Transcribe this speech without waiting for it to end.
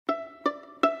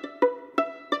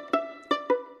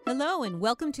Hello and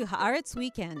welcome to Haaretz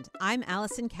Weekend. I'm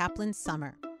Allison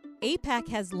Kaplan-Summer. AIPAC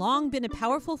has long been a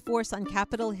powerful force on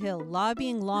Capitol Hill,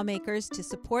 lobbying lawmakers to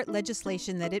support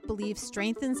legislation that it believes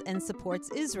strengthens and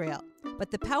supports Israel.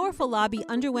 But the powerful lobby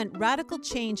underwent radical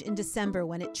change in December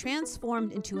when it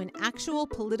transformed into an actual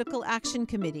political action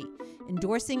committee,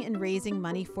 endorsing and raising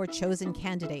money for chosen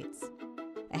candidates.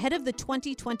 Ahead of the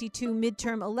 2022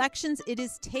 midterm elections, it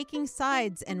is taking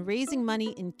sides and raising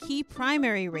money in key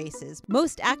primary races,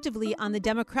 most actively on the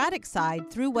Democratic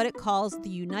side through what it calls the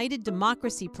United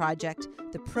Democracy Project,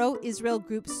 the pro-Israel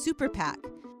group Super PAC.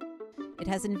 It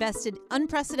has invested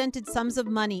unprecedented sums of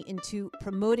money into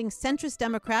promoting centrist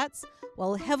Democrats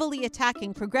while heavily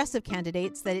attacking progressive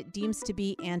candidates that it deems to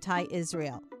be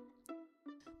anti-Israel.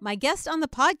 My guest on the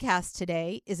podcast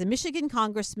today is a Michigan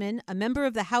congressman, a member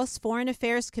of the House Foreign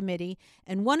Affairs Committee,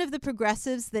 and one of the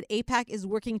progressives that AIPAC is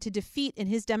working to defeat in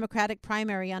his Democratic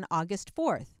primary on August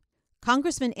 4th.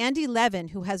 Congressman Andy Levin,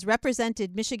 who has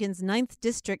represented Michigan's 9th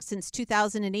District since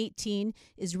 2018,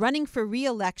 is running for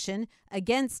re-election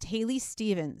against Haley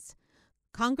Stevens.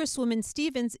 Congresswoman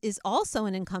Stevens is also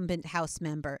an incumbent House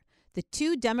member. The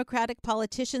two Democratic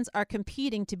politicians are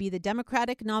competing to be the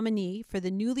Democratic nominee for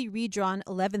the newly redrawn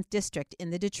 11th District in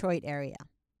the Detroit area.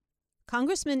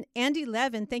 Congressman Andy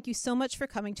Levin, thank you so much for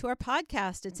coming to our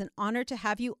podcast. It's an honor to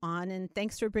have you on, and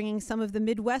thanks for bringing some of the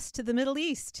Midwest to the Middle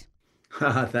East.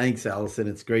 Thanks, Allison.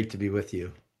 It's great to be with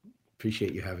you.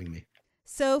 Appreciate you having me.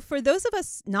 So for those of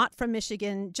us not from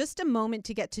Michigan, just a moment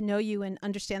to get to know you and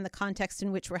understand the context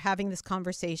in which we're having this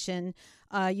conversation.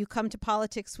 You come to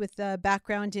politics with a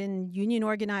background in union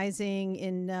organizing,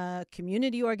 in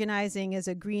community organizing as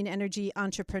a green energy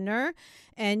entrepreneur,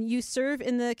 and you serve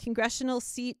in the congressional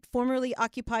seat formerly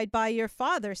occupied by your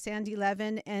father, Sandy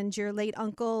Levin, and your late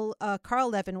uncle,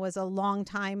 Carl Levin, was a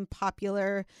longtime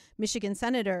popular Michigan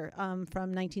senator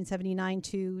from 1979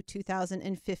 to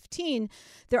 2015.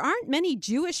 There aren't many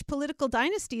Jewish political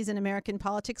dynasties in American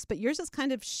politics, but yours is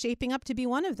kind of shaping up to be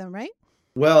one of them, right?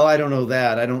 Well, I don't know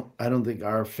that. I don't think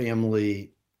our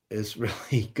family is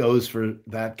really goes for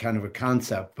that kind of a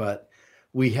concept, but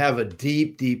we have a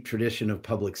deep, deep tradition of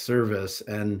public service.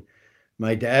 And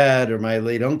my dad or my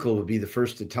late uncle would be the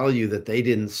first to tell you that they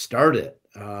didn't start it.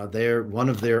 One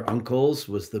of their uncles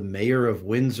was the mayor of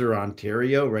Windsor,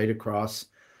 Ontario, right across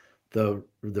the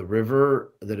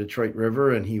river, the Detroit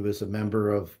River, and he was a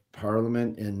member of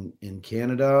Parliament in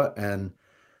Canada. And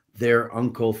their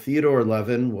uncle Theodore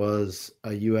Levin was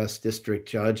a U.S. district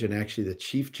judge and actually the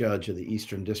chief judge of the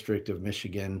Eastern District of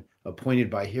Michigan, appointed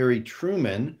by Harry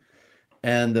Truman.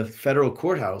 And the federal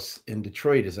courthouse in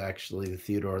Detroit is actually the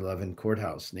Theodore Levin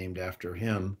Courthouse, named after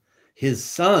him. His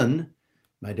son,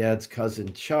 my dad's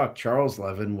cousin Chuck, Charles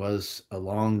Levin, was a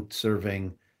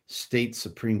long-serving state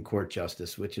Supreme Court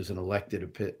justice, which is an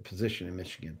elected position in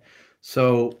Michigan.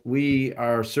 So we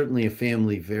are certainly a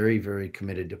family very, very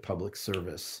committed to public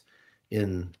service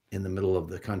in the middle of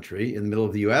the country, in the middle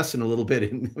of the U.S., and a little bit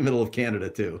in the middle of Canada,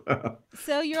 too.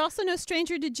 So you're also no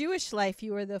stranger to Jewish life.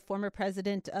 You were the former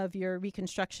president of your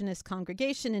Reconstructionist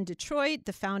congregation in Detroit,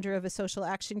 the founder of a social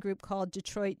action group called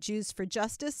Detroit Jews for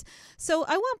Justice. So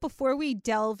I want, before we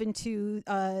delve into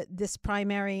this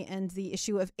primary and the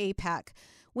issue of AIPAC,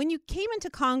 when you came into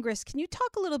Congress, can you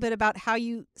talk a little bit about how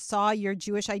you saw your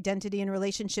Jewish identity in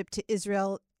relationship to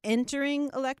Israel entering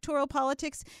electoral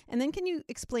politics? And then can you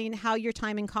explain how your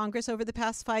time in Congress over the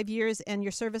past 5 years and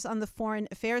your service on the Foreign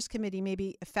Affairs Committee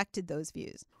maybe affected those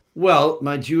views? Well,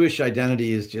 my Jewish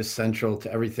identity is just central to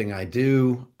everything I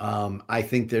do. I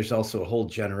think there's also a whole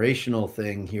generational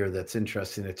thing here that's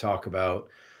interesting to talk about.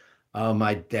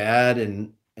 My dad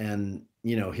and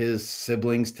his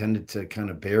siblings tended to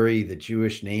kind of bury the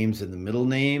Jewish names in the middle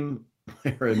name.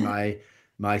 Wherein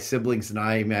my siblings and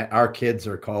our kids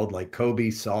are called like Kobe,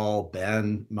 Saul,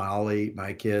 Ben, Molly,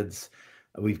 my kids.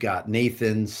 We've got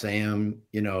Nathan, Sam,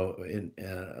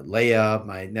 Leah,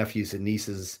 my nephews and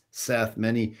nieces, Seth,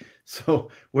 many. So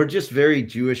we're just very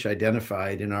Jewish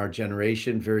identified in our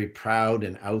generation, very proud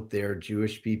and out there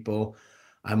Jewish people.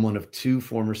 I'm one of two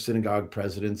former synagogue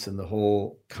presidents in the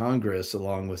whole Congress,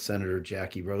 along with Senator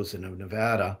Jackie Rosen of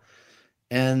Nevada.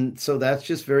 And so that's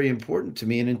just very important to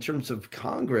me. And in terms of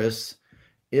Congress,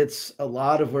 it's a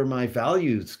lot of where my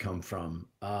values come from.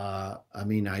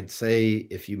 I'd say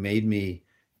if you made me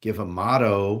give a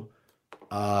motto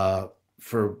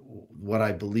for what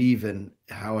I believe and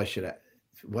how I should,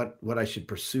 what I should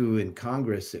pursue in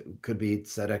Congress, it could be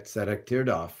Tzedek, Tzedek,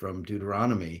 Tirdoff from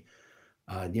Deuteronomy.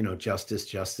 Justice,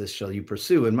 justice shall you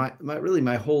pursue. And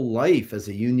my whole life as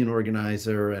a union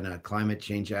organizer and a climate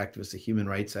change activist, a human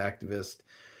rights activist,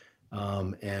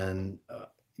 all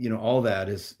that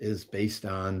is based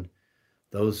on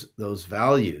those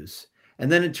values.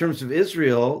 And then in terms of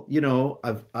Israel,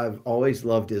 I've always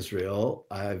loved Israel.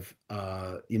 I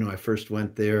first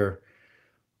went there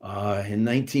in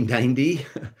 1990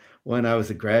 when I was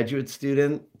a graduate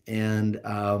student, and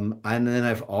then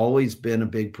I've always been a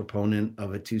big proponent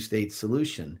of a two-state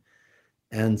solution.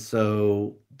 And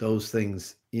so those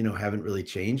things, haven't really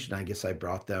changed. And I guess I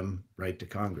brought them right to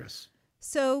Congress.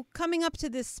 So, coming up to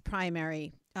this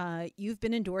primary, you've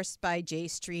been endorsed by J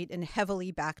Street and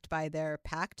heavily backed by their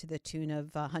PAC to the tune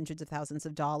of hundreds of thousands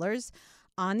of dollars.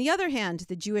 On the other hand,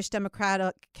 the Jewish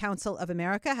Democratic Council of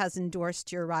America has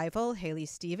endorsed your rival, Haley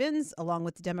Stevens, along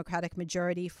with the Democratic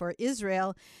majority for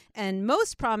Israel. And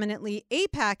most prominently,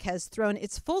 AIPAC has thrown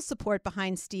its full support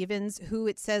behind Stevens, who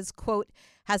it says, quote,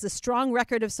 has a strong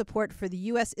record of support for the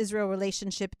U.S.-Israel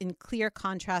relationship in clear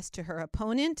contrast to her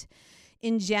opponent.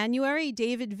 In January,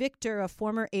 David Victor, a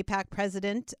former AIPAC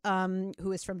president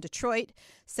who is from Detroit,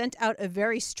 sent out a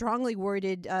very strongly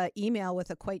worded email with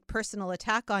a quite personal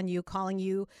attack on you, calling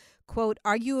you, quote,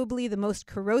 arguably the most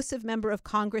corrosive member of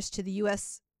Congress to the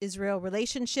U.S.-Israel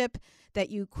relationship, that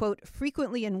you, quote,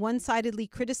 frequently and one-sidedly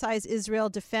criticize Israel,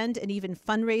 defend, and even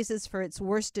fundraises for its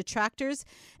worst detractors.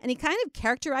 And he kind of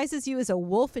characterizes you as a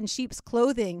wolf in sheep's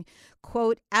clothing.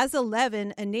 Quote, as a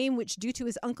Levin, a name which due to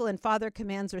his uncle and father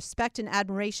commands respect and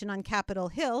admiration on Capitol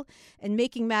Hill. And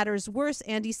making matters worse,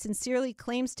 Andy sincerely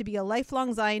claims to be a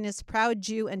lifelong Zionist, proud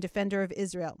Jew, and defender of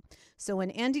Israel. So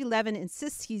when Andy Levin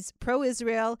insists he's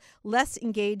pro-Israel, less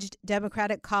engaged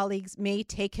Democratic colleagues may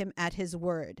take him at his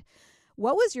word.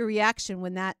 What was your reaction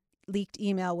when that leaked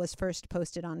email was first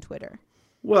posted on Twitter?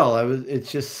 Well,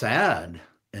 it's just sad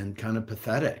and kind of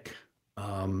pathetic.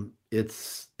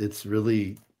 It's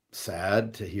really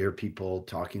sad to hear people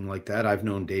talking like that. I've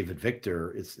known David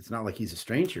Victor. It's not like he's a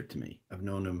stranger to me. I've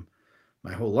known him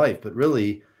my whole life. But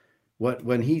really,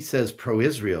 when he says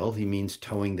pro-Israel, he means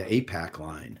towing the AIPAC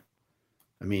line.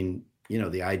 I mean,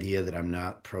 the idea that I'm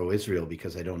not pro-Israel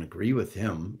because I don't agree with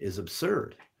him is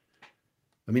absurd.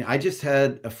 I mean, I just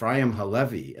had Ephraim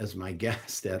Halevi as my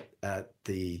guest at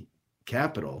the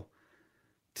Capitol.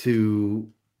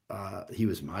 He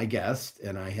was my guest,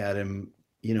 and I had him,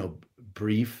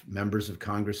 brief members of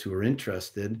Congress who were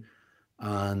interested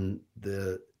on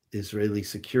the Israeli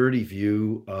security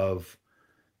view of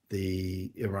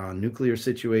the Iran nuclear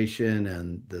situation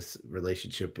and this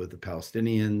relationship with the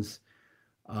Palestinians.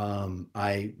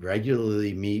 I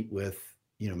regularly meet with,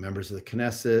 members of the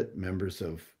Knesset, members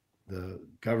of the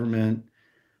government.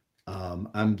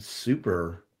 I'm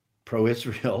super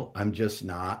pro-Israel. I'm just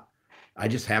not. I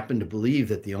just happen to believe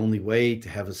that the only way to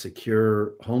have a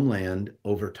secure homeland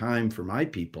over time for my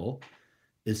people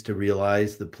is to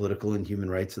realize the political and human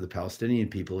rights of the Palestinian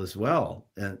people as well.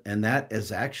 And that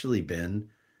has actually been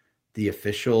the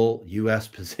official U.S.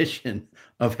 position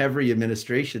of every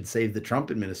administration, save the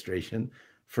Trump administration,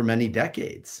 for many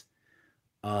decades.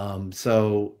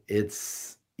 So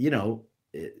it's,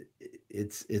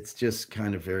 it's just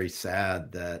kind of very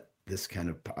sad that this kind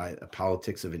of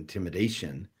politics of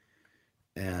intimidation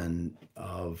and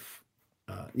of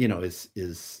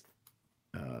is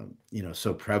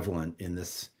so prevalent in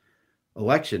this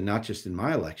election, not just in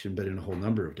my election, but in a whole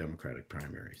number of Democratic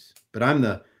primaries. But I'm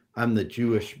the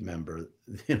Jewish member,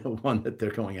 one that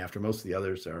they're going after. Most of the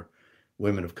others are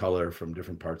women of color from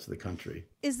different parts of the country.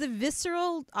 Is the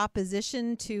visceral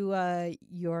opposition to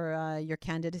your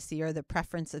candidacy or the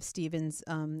preference of Stevens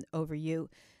over you?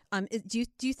 Do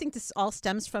you think this all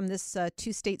stems from this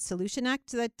Two-State Solution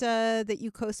Act that you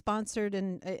co-sponsored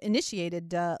and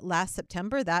initiated last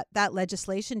September? That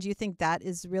legislation, do you think that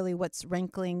is really what's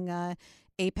rankling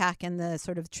AIPAC and the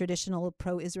sort of traditional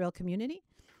pro-Israel community?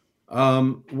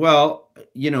 Well,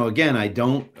 again, I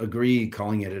don't agree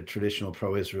calling it a traditional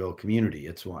pro-Israel community.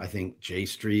 I think J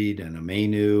Street and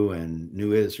Amenu and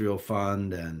New Israel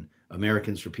Fund and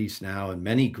Americans for Peace Now and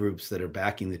many groups that are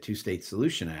backing the Two-State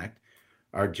Solution Act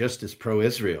are just as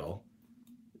pro-Israel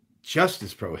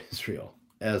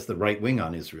as the right wing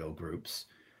on Israel groups.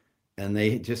 And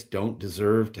they just don't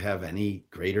deserve to have any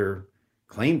greater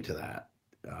claim to that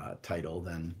title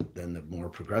than the more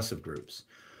progressive groups.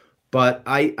 But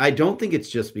I don't think it's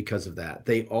just because of that.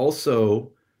 They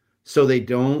also, so they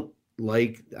don't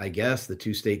like, I guess, the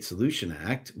Two-State Solution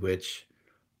Act, which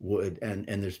would, and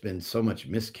there's been so much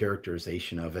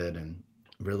mischaracterization of it and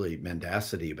really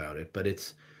mendacity about it. But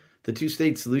the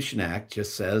Two-State Solution Act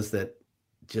just says that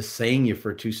just saying you're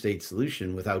for a two-state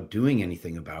solution without doing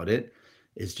anything about it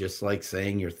is just like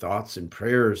saying your thoughts and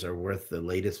prayers are worth the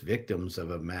latest victims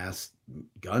of a mass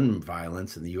gun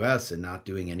violence in the U.S. and not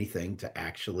doing anything to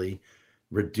actually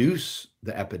reduce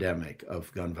the epidemic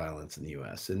of gun violence in the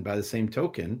U.S. And by the same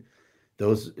token,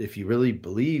 if you really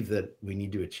believe that we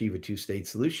need to achieve a two-state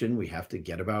solution, we have to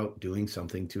get about doing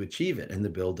something to achieve it. And the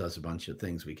bill does a bunch of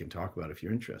things we can talk about if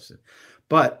you're interested.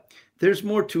 But there's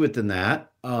more to it than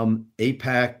that.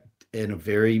 AIPAC, in a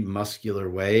very muscular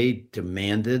way,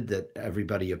 demanded that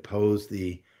everybody oppose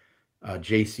the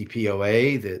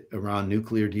JCPOA, the Iran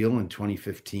nuclear deal in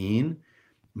 2015.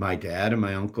 My dad and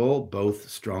my uncle both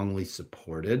strongly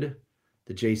supported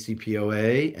the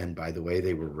JCPOA. And by the way,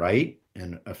 they were right.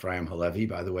 And Ephraim Halevi,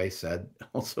 by the way, said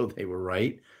also they were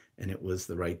right, and it was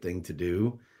the right thing to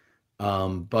do.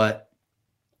 But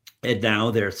now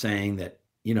they're saying that,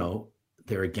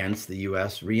 they're against the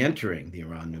U.S. re-entering the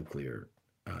Iran nuclear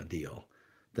deal.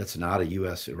 That's not a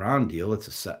U.S.-Iran deal.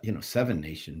 It's a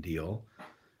 7-nation deal.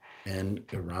 And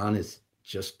Iran is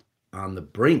just on the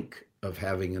brink of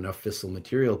having enough fissile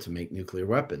material to make nuclear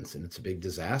weapons. And it's a big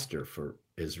disaster for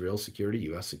Israel's security,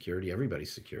 U.S. security,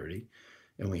 everybody's security.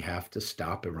 And we have to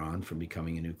stop Iran from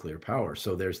becoming a nuclear power.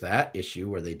 So there's that issue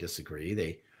where they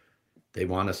disagree. They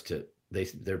want us to,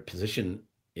 their position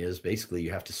is basically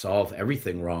you have to solve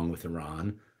everything wrong with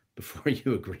Iran before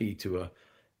you agree to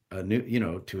a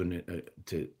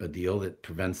deal that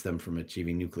prevents them from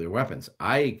achieving nuclear weapons.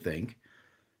 I think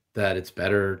that it's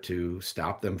better to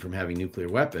stop them from having nuclear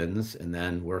weapons and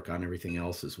then work on everything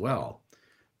else as well.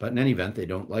 But in any event, they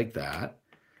don't like that.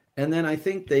 And then I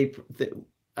think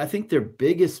their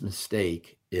biggest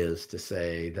mistake is to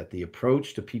say that the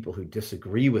approach to people who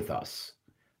disagree with us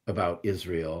about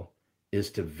Israel is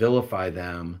to vilify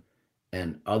them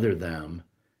and other them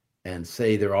and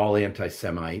say they're all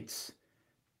anti-Semites.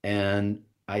 And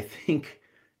I think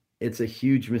it's a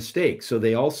huge mistake. So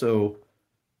they also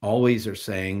always are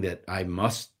saying that I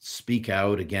must speak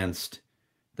out against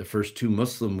the first 2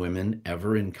 Muslim women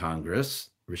ever in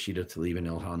Congress, Rashida Tlaib and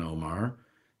Ilhan Omar,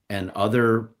 and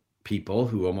other people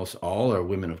who almost all are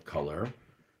women of color,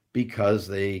 because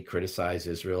they criticize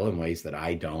Israel in ways that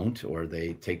I don't, or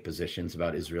they take positions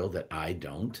about Israel that I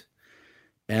don't.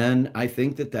 And I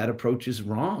think that approach is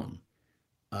wrong.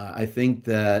 I think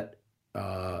that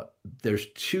there's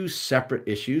 2 separate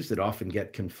issues that often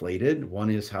get conflated. One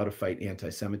is how to fight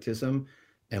anti-Semitism,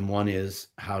 and one is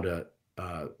how to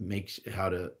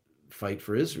fight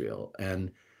for Israel. And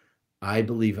I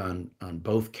believe on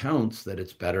both counts that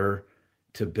it's better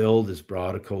to build as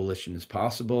broad a coalition as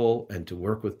possible and to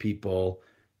work with people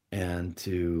and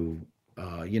to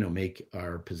make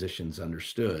our positions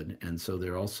understood. And so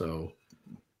they're also,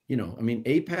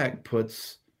 AIPAC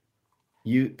puts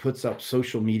up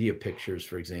social media pictures,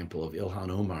 for example, of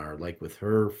Ilhan Omar, like with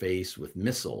her face with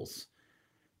missiles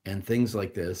and things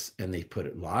like this. And they put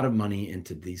a lot of money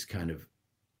into these kind of,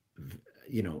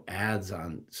 ads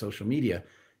on social media,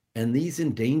 and these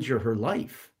endanger her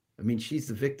life. I mean, she's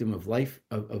the victim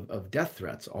of death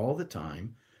threats all the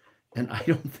time. And I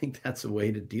don't think that's a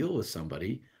way to deal with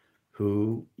somebody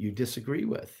who you disagree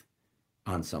with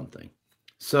on something.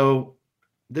 So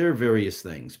there are various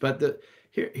things, but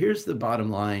here's the bottom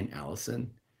line,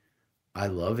 Allison. I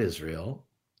love Israel.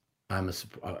 I'm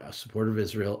a supporter of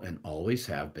Israel and always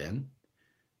have been.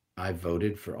 I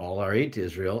voted for all our aid to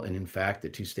Israel. And in fact, the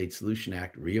Two-State Solution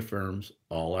Act reaffirms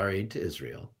all our aid to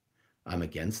Israel. I'm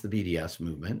against the BDS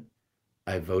movement.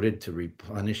 I voted to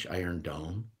replenish Iron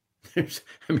Dome.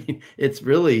 It's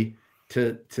really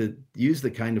to use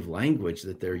the kind of language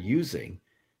that they're using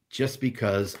just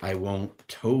because I won't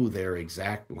toe their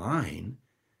exact line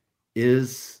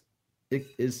it's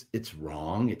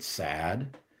wrong. It's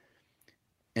sad.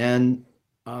 And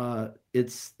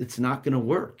it's not going to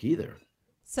work either.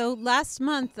 So last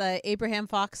month, Abraham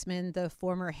Foxman, the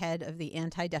former head of the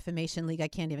Anti-Defamation League, I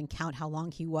can't even count how long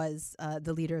he was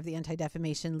the leader of the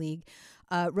Anti-Defamation League,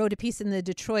 wrote a piece in the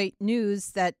Detroit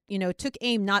News that, took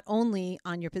aim not only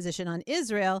on your position on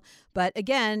Israel, but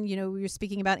again, we were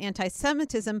speaking about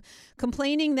anti-Semitism,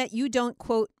 complaining that you don't,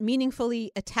 quote,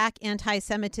 meaningfully attack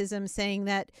anti-Semitism, saying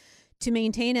that to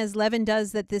maintain, as Levin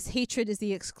does, that this hatred is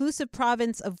the exclusive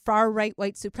province of far-right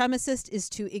white supremacists is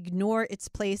to ignore its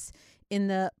place in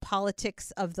the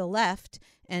politics of the left.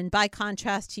 And by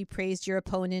contrast, he praised your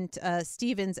opponent,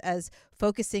 Stevens, as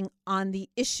focusing on the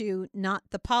issue, not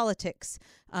the politics,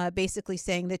 basically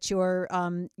saying that your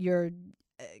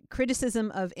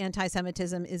criticism of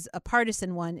anti-Semitism is a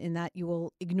partisan one in that you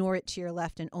will ignore it to your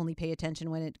left and only pay attention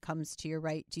when it comes to your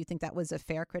right. Do you think that was a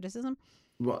fair criticism?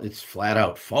 Well, it's flat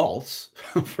out false.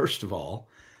 First of all,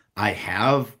 I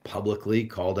have publicly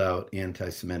called out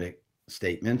anti-Semitic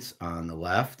statements on the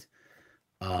left.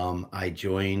 I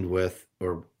joined with,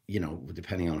 or,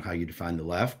 depending on how you define the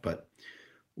left, but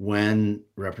when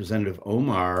Representative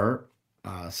Omar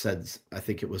said, I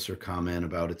think it was her comment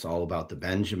about it's all about the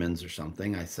Benjamins or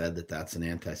something. I said that that's an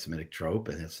anti-Semitic trope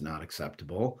and it's not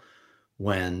acceptable.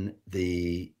 When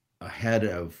the head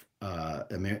of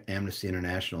Amnesty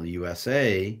International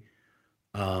USA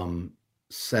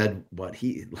said what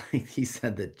he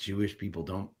said that Jewish people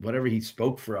don't, whatever he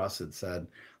spoke for us and said,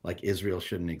 like Israel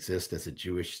shouldn't exist as a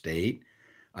Jewish state.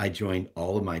 I joined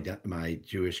all of my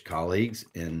Jewish colleagues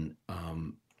in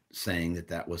saying that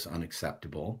that was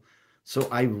unacceptable. So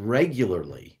I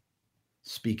regularly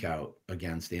speak out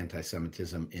against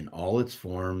anti-Semitism in all its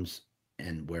forms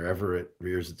and wherever it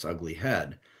rears its ugly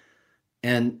head.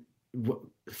 And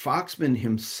Foxman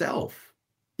himself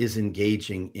is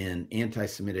engaging in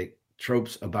anti-Semitic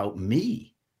tropes about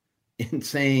me in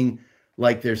saying,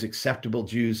 like, there's acceptable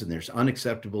Jews and there's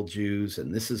unacceptable Jews,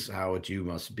 and this is how a Jew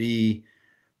must be.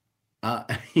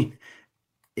 I mean,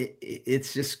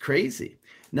 it's just crazy.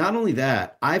 Not only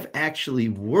that, I've actually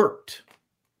worked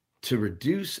to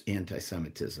reduce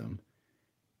anti-Semitism,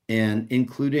 and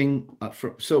including,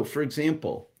 for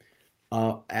example,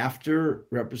 after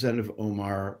Representative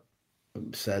Omar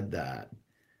said that,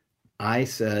 I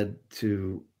said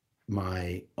to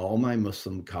all my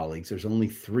Muslim colleagues, there's only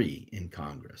 3 in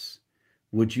Congress.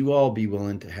 Would you all be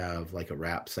willing to have like a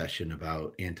rap session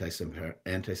about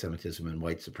anti-Semitism and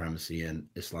white supremacy and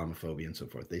Islamophobia and so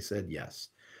forth? They said yes.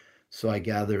 So I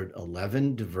gathered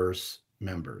 11 diverse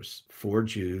members, 4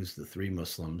 Jews, the 3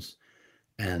 Muslims,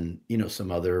 and,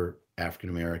 some other African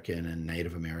American and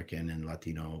Native American and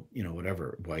Latino,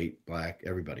 whatever, white, black,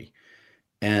 everybody.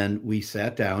 And we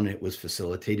sat down. It was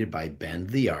facilitated by Bend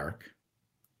the Ark,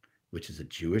 which is a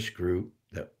Jewish group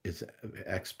that is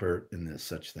expert in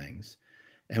such things.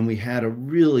 And we had a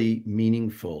really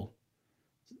meaningful,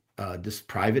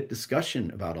 private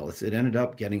discussion about all this. It ended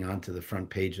up getting onto the front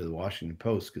page of the Washington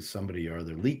Post because somebody or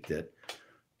other leaked it.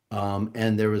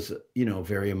 And there was, a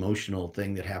very emotional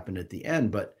thing that happened at the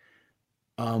end. But,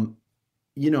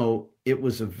 it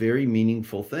was a very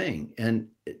meaningful thing. And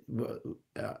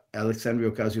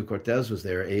Alexandria Ocasio-Cortez was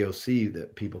there, AOC,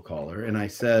 that people call her. And I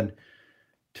said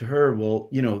to her, well,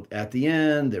 at the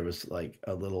end, there was like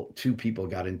 2 people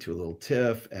got into a little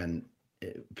tiff and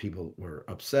people were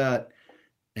upset.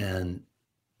 And,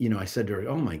 I said to her,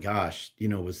 oh my gosh,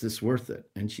 was this worth it?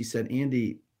 And she said,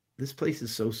 Andy, this place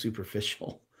is so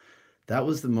superficial. That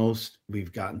was the most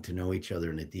we've gotten to know each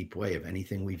other in a deep way of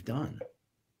anything we've done.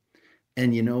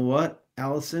 And you know what,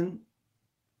 Allison?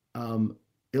 Ilhan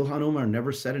Omar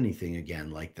never said anything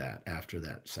again like that after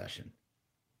that session.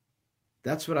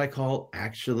 That's what I call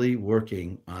actually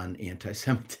working on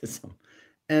anti-Semitism.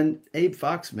 And Abe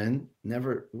Foxman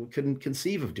couldn't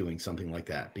conceive of doing something like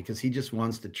that because he just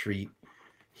wants to treat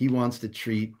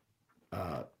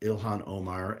Ilhan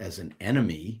Omar as an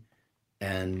enemy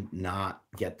and not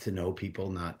get to know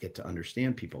people, not get to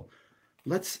understand people.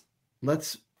 Let's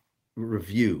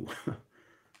review.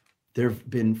 There have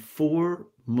been 4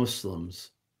 Muslims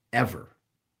ever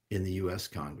in the U.S.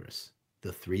 Congress.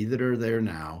 The 3 that are there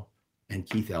now, and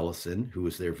Keith Ellison, who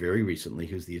was there very recently,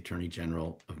 who's the Attorney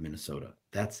General of Minnesota.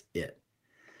 That's it.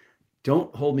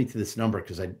 Don't hold me to this number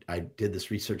because I did this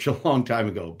research a long time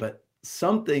ago, but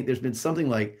there's been something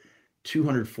like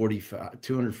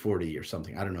 240 or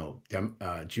something, I don't know,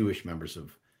 Jewish members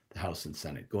of the House and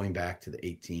Senate, going back to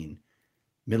the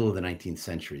middle of the 19th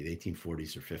century, the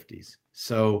 1840s or 50s.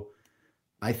 So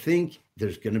I think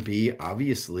there's going to be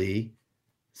obviously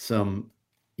some,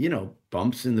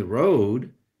 bumps in the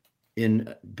road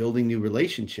in building new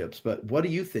relationships. But what do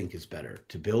you think is better,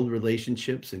 to build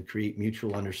relationships and create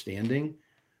mutual understanding,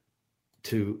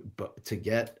 to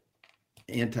get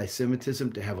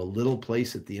anti-Semitism to have a little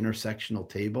place at the intersectional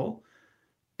table,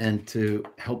 and to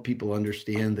help people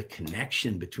understand the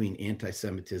connection between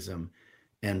anti-Semitism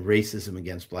and racism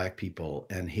against Black people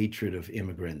and hatred of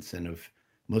immigrants and of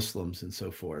Muslims and so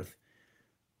forth,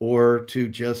 or to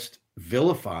just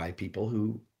vilify people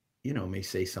who, may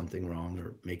say something wrong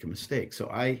or make a mistake? So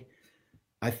I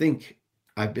think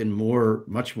I've been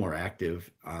much more active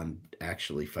on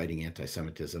actually fighting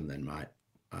anti-Semitism than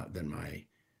my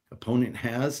opponent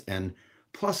has. And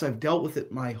plus I've dealt with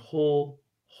it my whole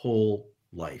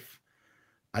life.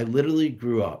 I literally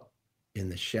grew up in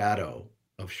the shadow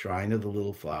of Shrine of the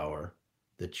Little Flower,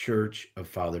 the church of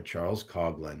Father Charles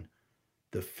Coughlin,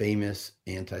 the famous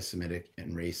anti-Semitic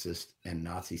and racist and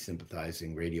Nazi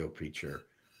sympathizing radio preacher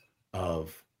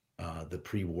of the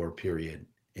pre-war period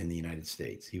in the United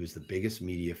States. He was the biggest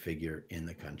media figure in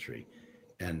the country.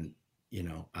 And,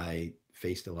 I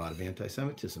faced a lot of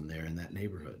anti-Semitism there in that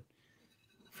neighborhood.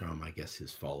 from, I guess,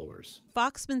 his followers.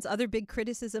 Foxman's other big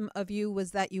criticism of you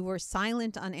was that you were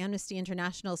silent on Amnesty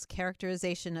International's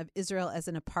characterization of Israel as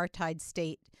an apartheid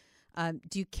state.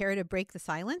 Do you care to break the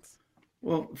silence?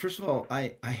 Well, first of all,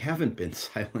 I haven't been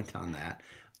silent on that.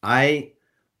 I,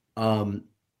 um,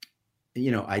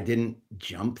 I didn't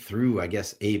jump through, I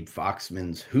guess, Abe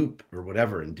Foxman's hoop or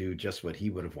whatever and do just what he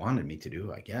would have wanted me to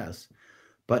do, I guess.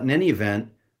 But in any event,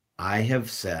 I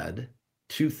have said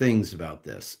two things about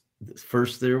this.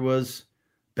 First, there was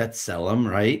B'Tselem,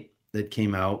 right, that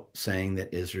came out saying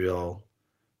that Israel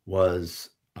was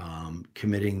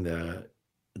committing the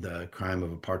crime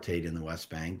of apartheid in the West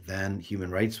Bank. Then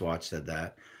Human Rights Watch said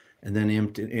that, and then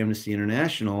Amnesty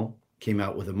International came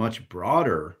out with a much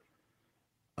broader,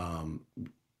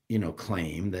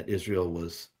 claim that Israel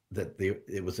was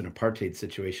it was an apartheid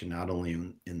situation not only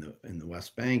in the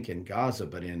West Bank and Gaza,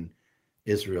 but in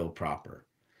Israel proper.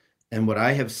 And what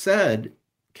I have said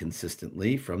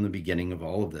consistently from the beginning of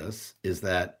all of this is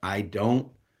that I don't,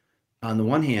 on the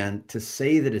one hand, to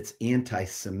say that it's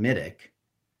anti-Semitic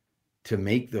to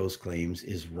make those claims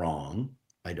is wrong.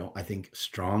 I think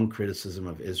strong criticism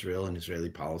of Israel and Israeli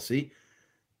policy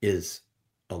is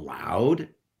allowed,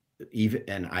 even,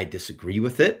 and I disagree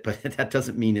with it, but that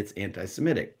doesn't mean it's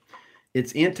anti-Semitic.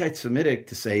 It's anti-Semitic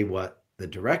to say what the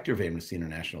director of Amnesty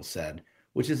International said,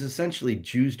 which is essentially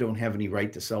Jews don't have any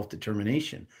right to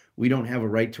self-determination. We don't have a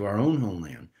right to our own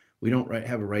homeland. We don't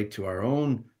have a right to our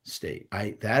own state.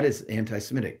 That is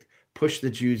anti-Semitic. Push the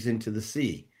Jews into the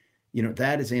sea.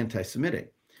 That is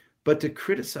anti-Semitic. But to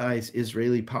criticize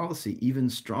Israeli policy even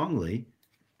strongly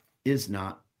is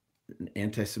not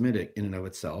anti-Semitic in and of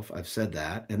itself. I've said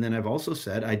that. And then I've also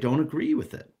said I don't agree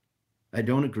with it. I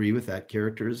don't agree with that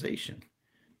characterization.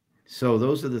 So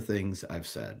those are the things I've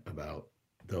said about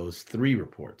those three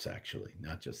reports, actually,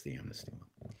 not just the Amnesty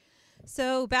one.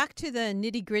 So back to the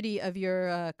nitty-gritty of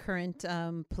your current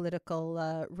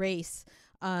political race.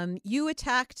 You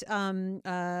attacked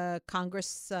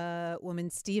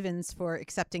Congresswoman Stevens for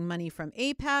accepting money from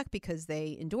AIPAC because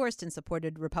they endorsed and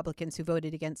supported Republicans who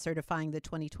voted against certifying the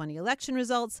 2020 election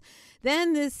results.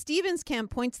 Then the Stevens camp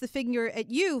points the finger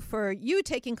at you for you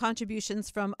taking contributions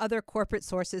from other corporate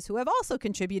sources who have also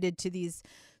contributed to these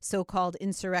so-called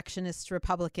insurrectionist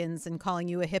Republicans and calling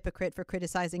you a hypocrite for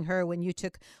criticizing her when you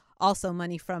took also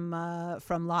money from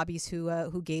lobbies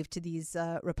who gave to these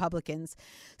Republicans.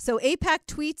 So AIPAC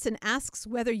tweets and asks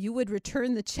whether you would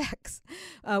return the checks.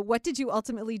 What did you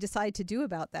ultimately decide to do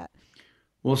about that?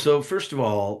 Well, so first of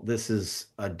all, this is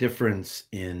a difference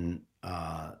in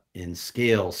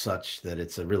scale such that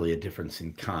it's really a difference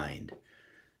in kind.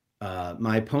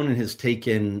 My opponent has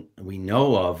taken, we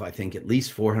know of, I think, at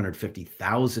least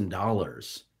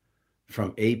 $450,000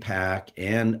 from AIPAC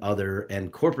and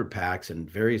corporate PACs and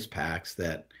various PACs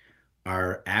that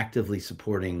are actively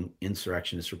supporting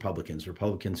insurrectionist Republicans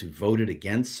who voted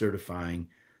against certifying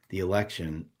the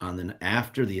election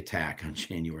after the attack on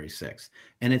January 6th.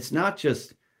 And it's not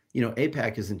just,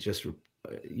 AIPAC isn't just,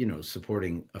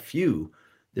 supporting a few.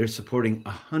 They're supporting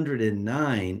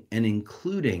 109 and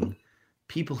including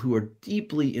people who are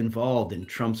deeply involved in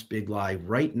Trump's big lie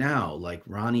right now, like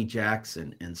Ronnie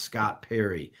Jackson and Scott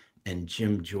Perry and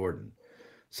Jim Jordan.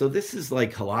 So this is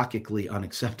like halakhically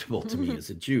unacceptable to me as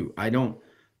a Jew.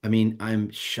 I'm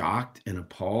shocked and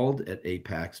appalled at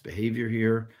AIPAC's behavior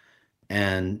here.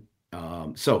 And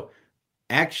so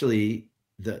actually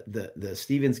the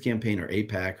Stevens campaign or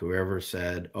AIPAC, whoever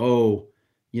said,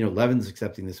 Levin's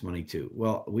accepting this money too.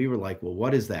 Well, we were like, well,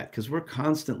 what is that? Because we're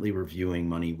constantly reviewing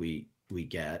money we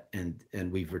get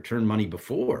and we've returned money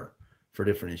before for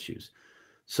different issues.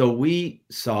 So we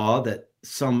saw that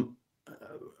some,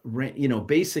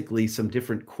 basically some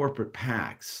different corporate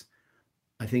PACs,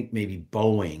 I think maybe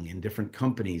Boeing and different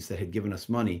companies that had given us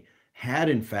money had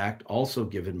in fact also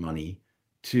given money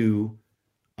to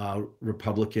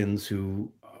Republicans who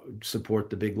support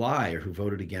the big lie or who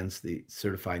voted against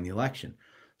certifying the election.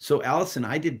 So Allison,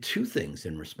 I did two things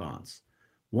in response.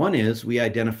 One is we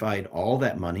identified all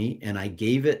that money and I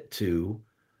gave it to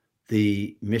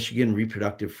the Michigan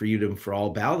Reproductive Freedom for All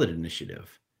ballot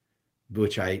initiative,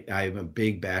 which I'm a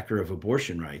big backer of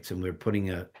abortion rights. And we're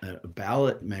putting a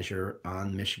ballot measure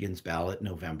on Michigan's ballot in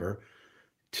November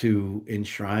to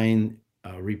enshrine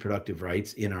reproductive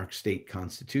rights in our state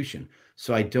constitution.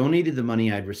 So I donated the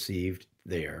money I'd received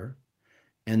there.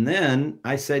 And then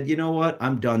I said, you know what?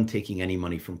 I'm done taking any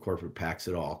money from corporate PACs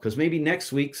at all. Because maybe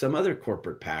next week, some other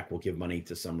corporate PAC will give money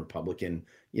to some Republican,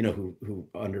 who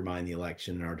undermine the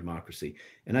election and our democracy.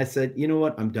 And I said, you know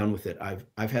what? I'm done with it.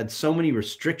 I've had so many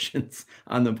restrictions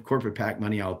on the corporate PAC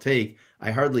money I'll take. I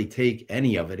hardly take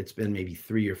any of it. It's been maybe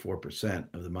 3 or 4%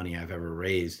 of the money I've ever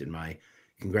raised in my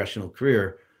congressional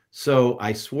career. So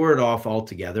I swore it off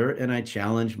altogether, and I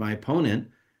challenged my opponent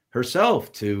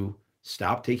herself to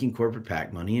stop taking corporate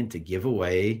PAC money and to give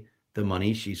away the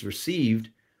money she's received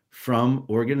from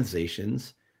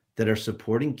organizations that are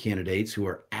supporting candidates who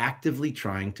are actively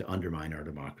trying to undermine our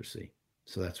democracy.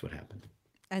 So that's what happened.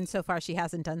 And so far, she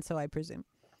hasn't done so, I presume.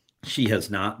 She has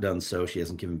not done so. She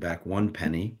hasn't given back one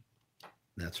penny.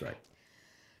 That's right.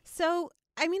 So,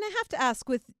 I mean, I have to ask,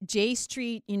 with J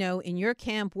Street, in your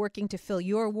camp working to fill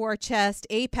your war chest,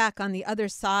 AIPAC on the other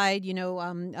side,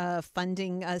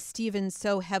 funding Stevens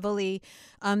so heavily.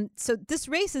 So this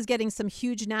race is getting some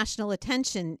huge national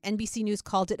attention. NBC News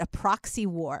called it a proxy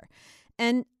war.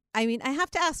 And I mean, I have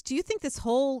to ask, do you think this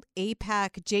whole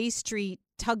AIPAC, J Street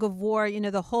tug of war,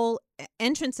 the whole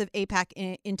entrance of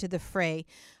AIPAC into the fray,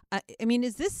 I mean,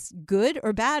 is this good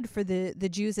or bad for the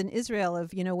Jews in Israel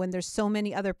of, when there's so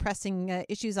many other pressing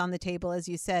issues on the table, as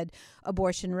you said,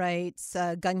 abortion rights,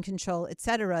 gun control, et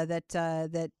cetera, that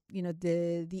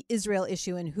the Israel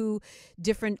issue and who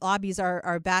different lobbies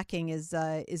are backing is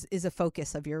a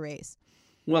focus of your race?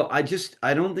 Well,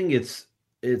 I don't think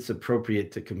it's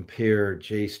appropriate to compare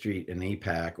J Street and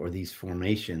AIPAC or these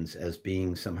formations as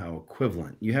being somehow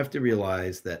equivalent. You have to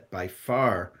realize that by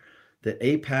far that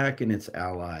AIPAC and its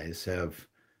allies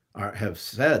have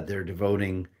said they're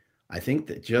devoting, I think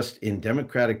that just in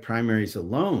Democratic primaries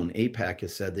alone, AIPAC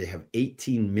has said they have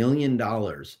 $18 million,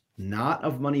 not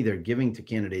of money they're giving to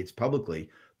candidates publicly,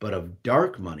 but of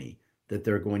dark money that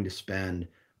they're going to spend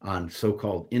on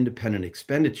so-called independent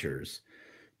expenditures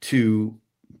to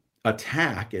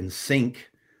attack and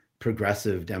sink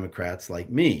progressive Democrats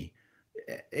like me.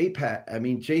 AIPAC, I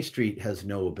mean, J Street has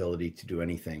no ability to do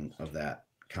anything of that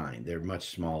kind. They're much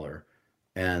smaller.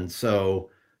 And so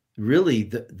really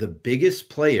the biggest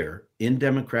player in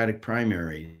Democratic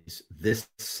primaries this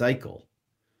cycle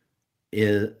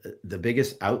is the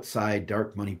biggest outside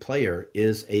dark money player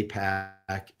is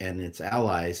AIPAC and its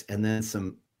allies, and then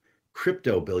some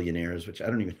crypto billionaires, which I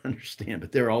don't even understand,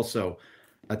 but they're also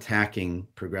attacking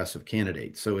progressive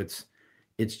candidates. So it's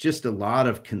just a lot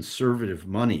of conservative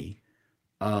money.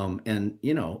 And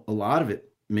a lot of it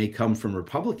may come from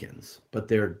Republicans, but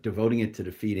they're devoting it to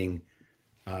defeating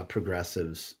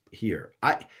progressives here.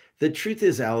 The truth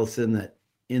is, Allison, that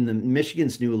in the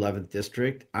Michigan's new 11th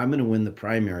district, I'm going to win the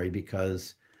primary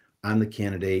because I'm the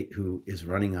candidate who is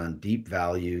running on deep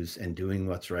values and doing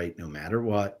what's right no matter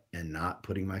what, and not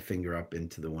putting my finger up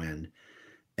into the wind.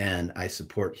 And I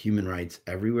support human rights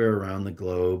everywhere around the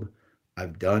globe.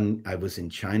 I was in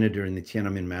China during the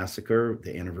Tiananmen massacre,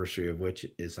 the anniversary of which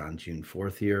is on June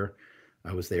 4th here.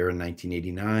 I was there in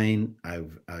 1989.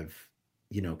 I've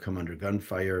come under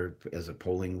gunfire as a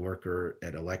polling worker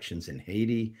at elections in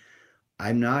Haiti.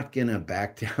 I'm not going to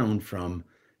back down from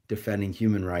defending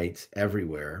human rights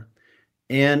everywhere.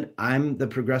 And I'm the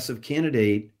progressive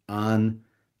candidate on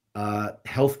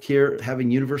healthcare, having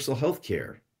universal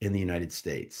healthcare in the United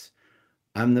States.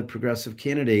 I'm the progressive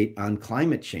candidate on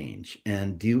climate change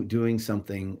and doing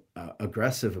something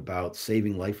aggressive about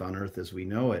saving life on Earth as we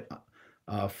know it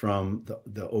from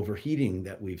the overheating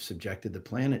that we've subjected the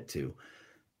planet to.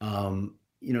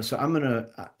 So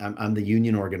I'm the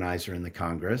union organizer in the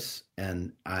Congress,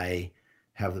 and I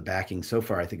have the backing so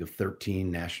far, I think, of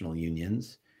 13 national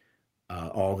unions,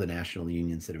 all the national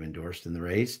unions that have endorsed in the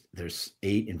race. There's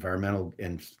 8 environmental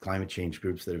and climate change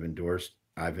groups that have endorsed.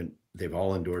 They've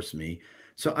all endorsed me.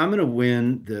 So I'm going to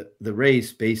win the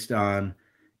race based on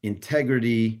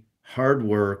integrity, hard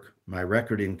work, my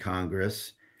record in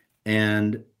Congress,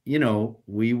 and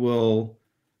we will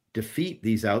defeat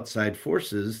these outside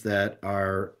forces that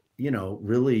are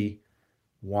really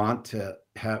want to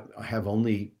have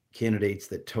only candidates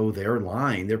that toe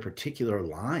their particular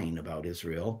line about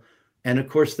Israel. And of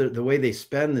course, the way they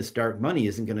spend this dark money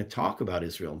isn't going to talk about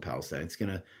Israel and Palestine. It's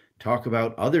going to talk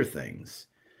about other things.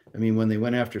 I mean, when they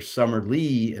went after Summer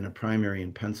Lee in a primary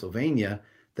in Pennsylvania,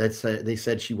 they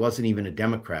said she wasn't even a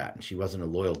Democrat and she wasn't a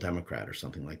loyal Democrat or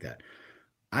something like that.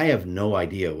 I have no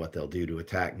idea what they'll do to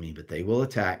attack me, but they will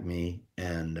attack me.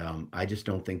 And I just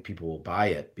don't think people will buy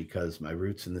it because my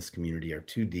roots in this community are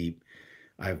too deep.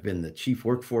 I've been the chief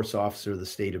workforce officer of the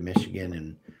state of Michigan,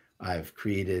 and I've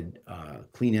created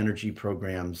clean energy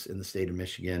programs in the state of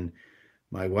Michigan.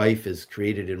 My wife has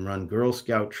created and run Girl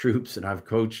Scout troops, and I've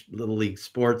coached Little League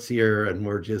sports here. And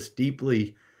we're just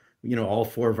deeply, all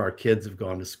 4 of our kids have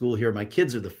gone to school here. My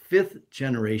kids are the 5th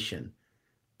generation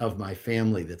of my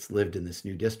family that's lived in this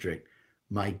new district.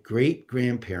 My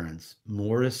great-grandparents,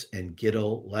 Morris and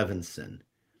Giddel Levinson,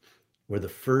 were the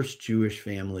first Jewish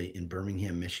family in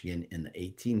Birmingham, Michigan in the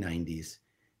 1890s.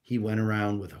 He went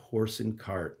around with a horse and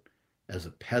cart as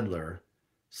a peddler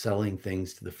selling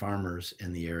things to the farmers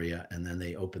in the area, and then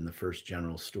they opened the first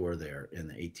general store there in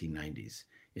the 1890s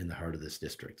in the heart of this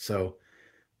district. So,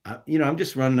 I'm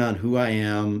just running on who I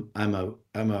am. I'm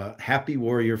a happy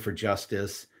warrior for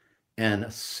justice, and a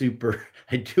super.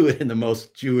 I do it in the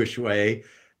most Jewish way,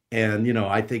 and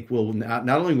I think we'll not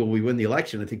only will we win the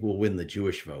election, I think we'll win the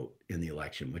Jewish vote in the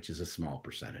election, which is a small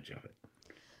percentage of it.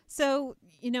 So,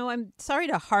 I'm sorry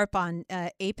to harp on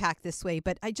APAC this way,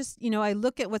 but I just, I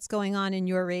look at what's going on in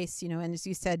your race, and as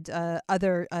you said,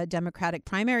 other Democratic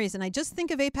primaries, and I just think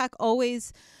of APAC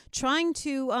always trying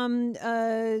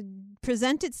to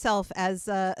present itself as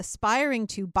aspiring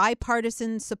to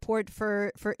bipartisan support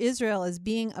for Israel, as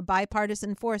being a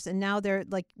bipartisan force, and now they're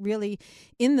like really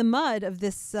in the mud of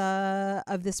this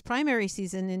primary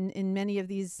season in many of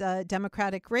these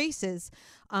Democratic races.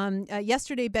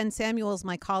 Yesterday, Ben Samuels,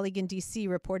 my colleague in D.C.,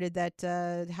 reported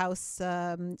that House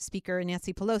Speaker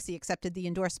Nancy Pelosi accepted the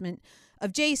endorsement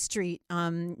of J Street,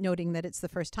 noting that it's the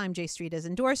first time J Street has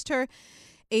endorsed her.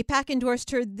 AIPAC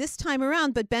endorsed her this time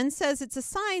around, but Ben says it's a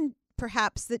sign,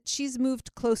 perhaps, that she's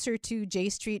moved closer to J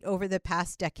Street over the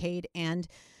past decade and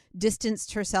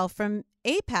distanced herself from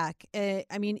AIPAC.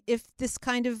 I mean, if this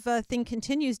kind of thing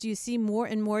continues, do you see more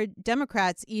and more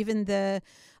Democrats, even the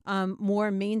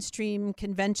more mainstream,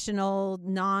 conventional,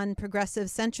 non-progressive,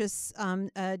 centrist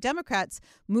Democrats,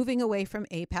 moving away from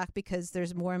AIPAC because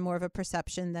there's more and more of a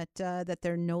perception that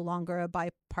they're no longer a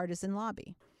bipartisan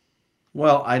lobby?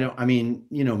 Well,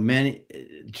 many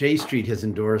J Street has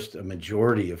endorsed a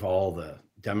majority of all the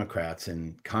Democrats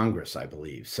in Congress, I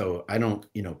believe. So I don't,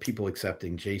 people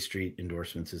accepting J Street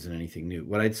endorsements isn't anything new.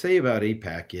 What I'd say about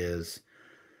AIPAC is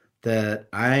that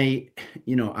I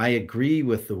agree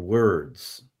with the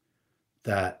words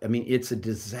that, it's a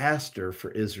disaster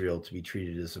for Israel to be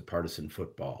treated as a partisan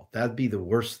football. That'd be the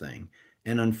worst thing.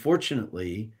 And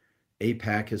unfortunately,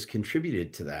 AIPAC has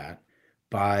contributed to that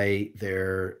by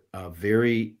their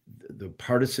the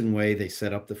partisan way they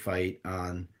set up the fight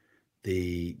on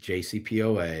the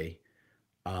JCPOA.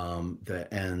 A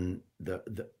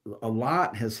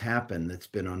lot has happened that's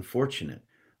been unfortunate.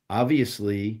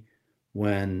 Obviously,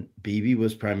 when Bibi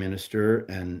was prime minister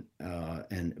and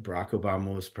Barack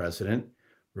Obama was president,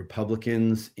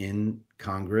 Republicans in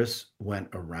Congress went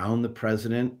around the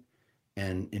president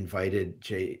and invited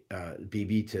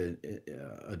Bibi to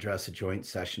address a joint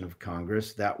session of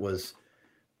Congress. That was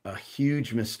a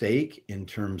huge mistake in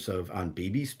terms of on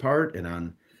Bibi's part and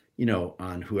on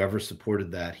whoever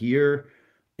supported that here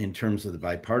in terms of the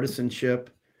bipartisanship.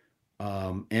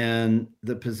 And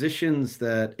the positions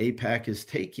that AIPAC is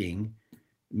taking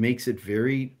makes it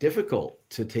very difficult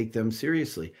to take them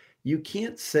seriously. You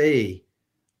can't say,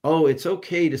 oh, it's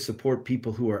okay to support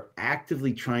people who are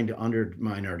actively trying to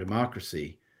undermine our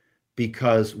democracy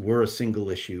because we're a single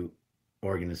issue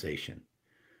organization.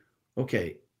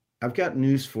 Okay, I've got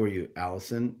news for you,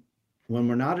 Allison. When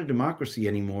we're not a democracy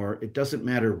anymore, it doesn't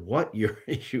matter what your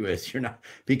issue is. You're not,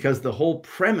 because the whole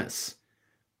premise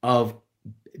of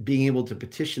being able to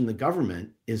petition the government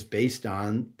is based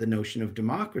on the notion of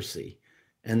democracy,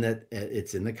 and that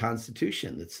it's in the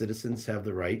Constitution that citizens have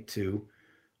the right to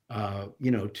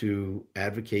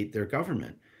advocate their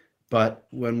government. But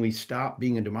when we stop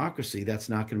being a democracy, that's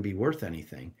not going to be worth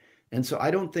anything. And so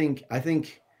I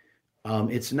think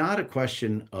it's not a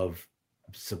question of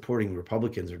supporting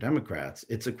Republicans or Democrats.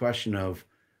 It's a question of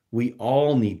we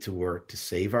all need to work to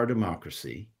save our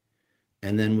democracy.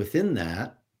 And then within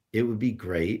that, it would be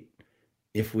great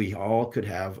if we all could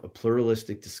have a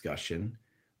pluralistic discussion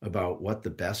about what the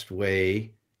best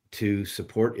way to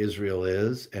support Israel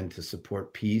is and to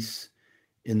support peace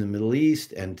in the Middle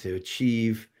East and to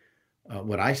achieve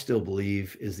what I still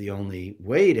believe is the only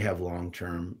way to have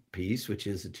long-term peace, which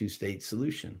is a two-state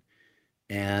solution.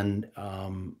 And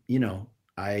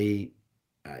I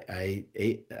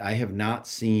have not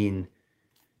seen,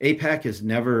 AIPAC has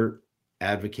never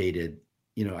advocated.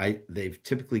 They've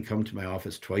typically come to my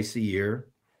office twice a year.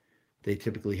 They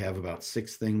typically have about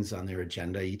 6 things on their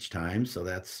agenda each time. So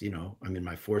that's, I'm in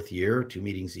my 4th year, 2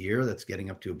 meetings a year. That's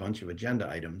getting up to a bunch of agenda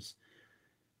items.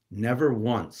 Never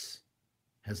once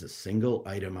has a single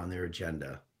item on their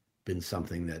agenda been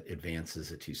something that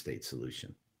advances a two-state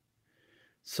solution.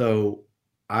 So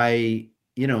I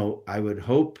would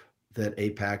hope that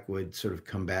AIPAC would sort of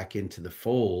come back into the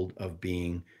fold of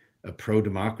being a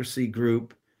pro-democracy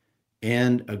group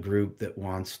and a group that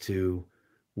wants to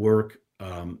work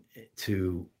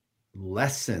to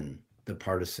lessen the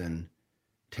partisan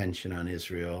tension on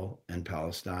Israel and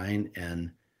Palestine,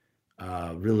 and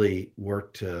really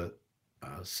work to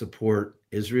support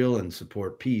Israel and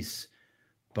support peace.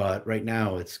 But right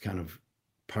now it's kind of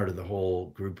part of the whole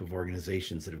group of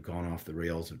organizations that have gone off the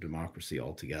rails of democracy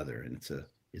altogether, and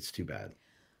it's too bad.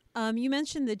 You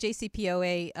mentioned the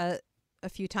JCPOA a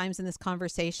few times in this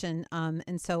conversation,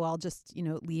 and so I'll just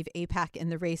leave AIPAC in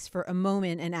the race for a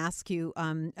moment and ask you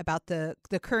about the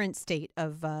current state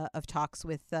of talks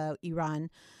with Iran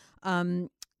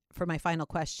for my final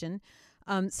question.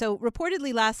 So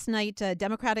reportedly last night,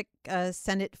 Democratic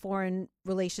Senate Foreign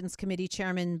Relations Committee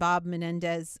Chairman Bob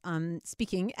Menendez,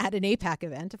 speaking at an AIPAC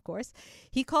event, of course,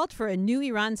 he called for a new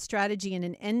Iran strategy and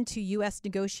an end to U.S.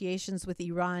 negotiations with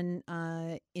Iran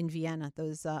in Vienna,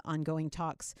 those ongoing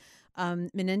talks.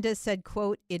 Menendez said,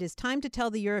 quote, "It is time to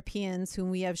tell the Europeans, whom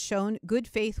we have shown good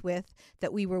faith with,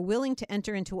 that we were willing to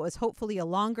enter into what was hopefully a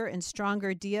longer and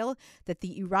stronger deal, that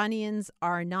the Iranians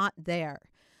are not there."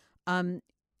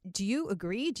 Do you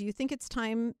agree? Do you think it's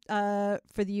time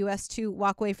for the U.S. to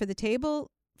walk away from the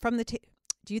table?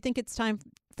 Do you think it's time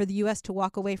for the U.S. to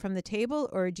walk away from the table,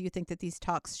 or do you think that these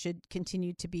talks should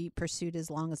continue to be pursued as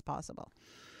long as possible?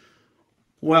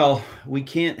 Well, we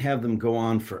can't have them go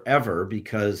on forever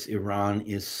because Iran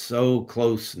is so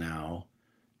close now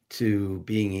to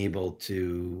being able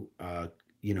to,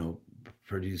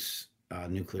 produce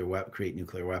create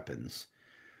nuclear weapons.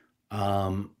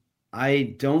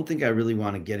 I don't think I really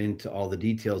want to get into all the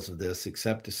details of this,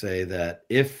 except to say that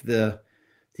if the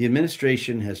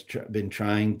administration has been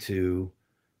trying to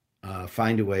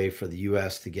find a way for the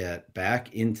U.S. to get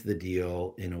back into the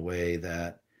deal in a way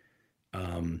that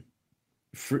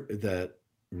that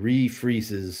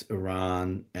refreezes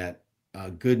Iran at a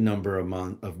good number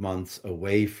of months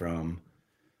away from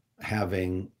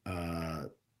having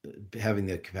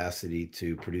the capacity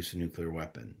to produce a nuclear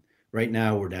weapon. Right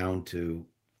now, we're down to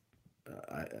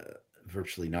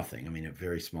virtually nothing. I mean, a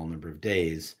very small number of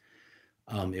days.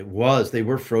 They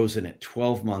were frozen at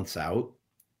 12 months out,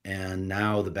 and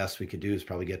now the best we could do is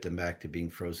probably get them back to being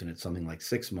frozen at something like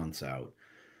 6 months out.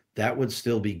 That would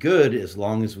still be good as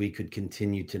long as we could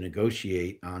continue to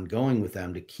negotiate ongoing with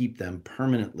them to keep them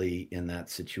permanently in that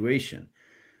situation.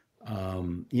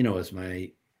 As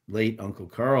my late Uncle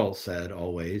Carl said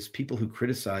always, people who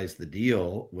criticized the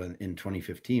deal in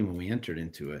 2015 when we entered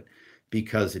into it,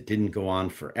 because it didn't go on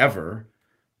forever.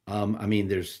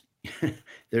 There's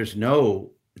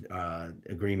no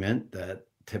agreement that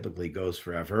typically goes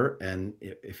forever. And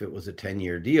if it was a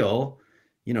 10-year deal,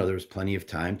 there was plenty of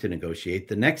time to negotiate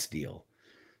the next deal.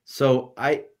 So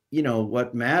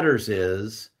what matters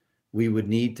is we would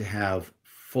need to have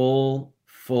full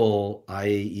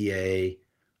IAEA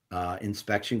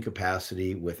inspection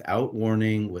capacity without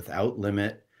warning, without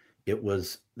limit. It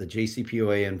was the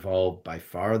JCPOA involved by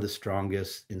far the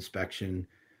strongest inspection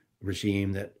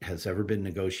regime that has ever been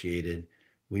negotiated.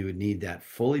 We would need that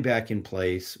fully back in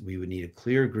place. We would need a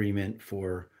clear agreement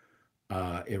for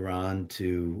Iran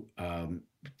to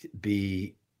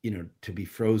be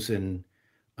frozen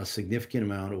a significant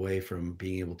amount away from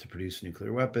being able to produce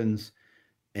nuclear weapons.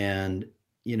 And,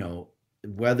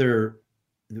 whether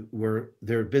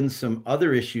there have been some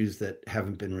other issues that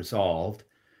haven't been resolved,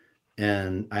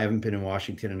 and I haven't been in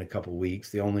Washington in a couple of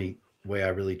weeks. The only way I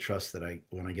really trust that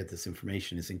when I get this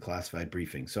information is in classified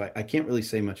briefings. So I can't really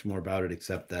say much more about it,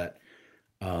 except that,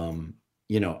 I'm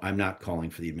not calling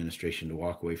for the administration to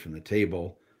walk away from the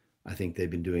table. I think they've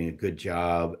been doing a good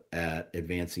job at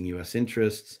advancing U.S.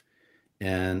 interests.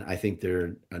 And I think there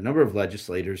are a number of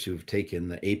legislators who've taken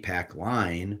the AIPAC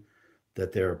line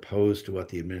that they're opposed to what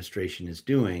the administration is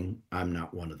doing. I'm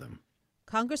not one of them.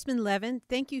 Congressman Levin,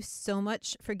 thank you so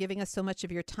much for giving us so much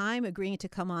of your time, agreeing to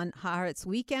come on Haaretz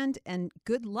Weekend, and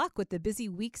good luck with the busy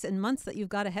weeks and months that you've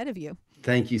got ahead of you.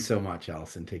 Thank you so much,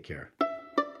 Allison. Take care.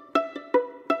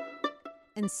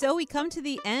 And so we come to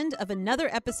the end of another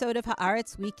episode of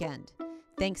Haaretz Weekend.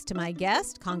 Thanks to my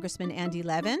guest, Congressman Andy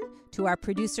Levin, to our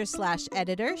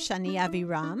producer/editor, Shani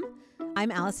Aviram.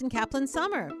 I'm Allison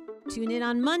Kaplan-Summer. Tune in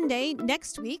on Monday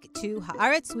next week to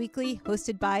Haaretz Weekly,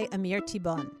 hosted by Amir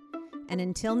Tibon. And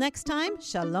until next time,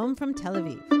 shalom from Tel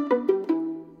Aviv.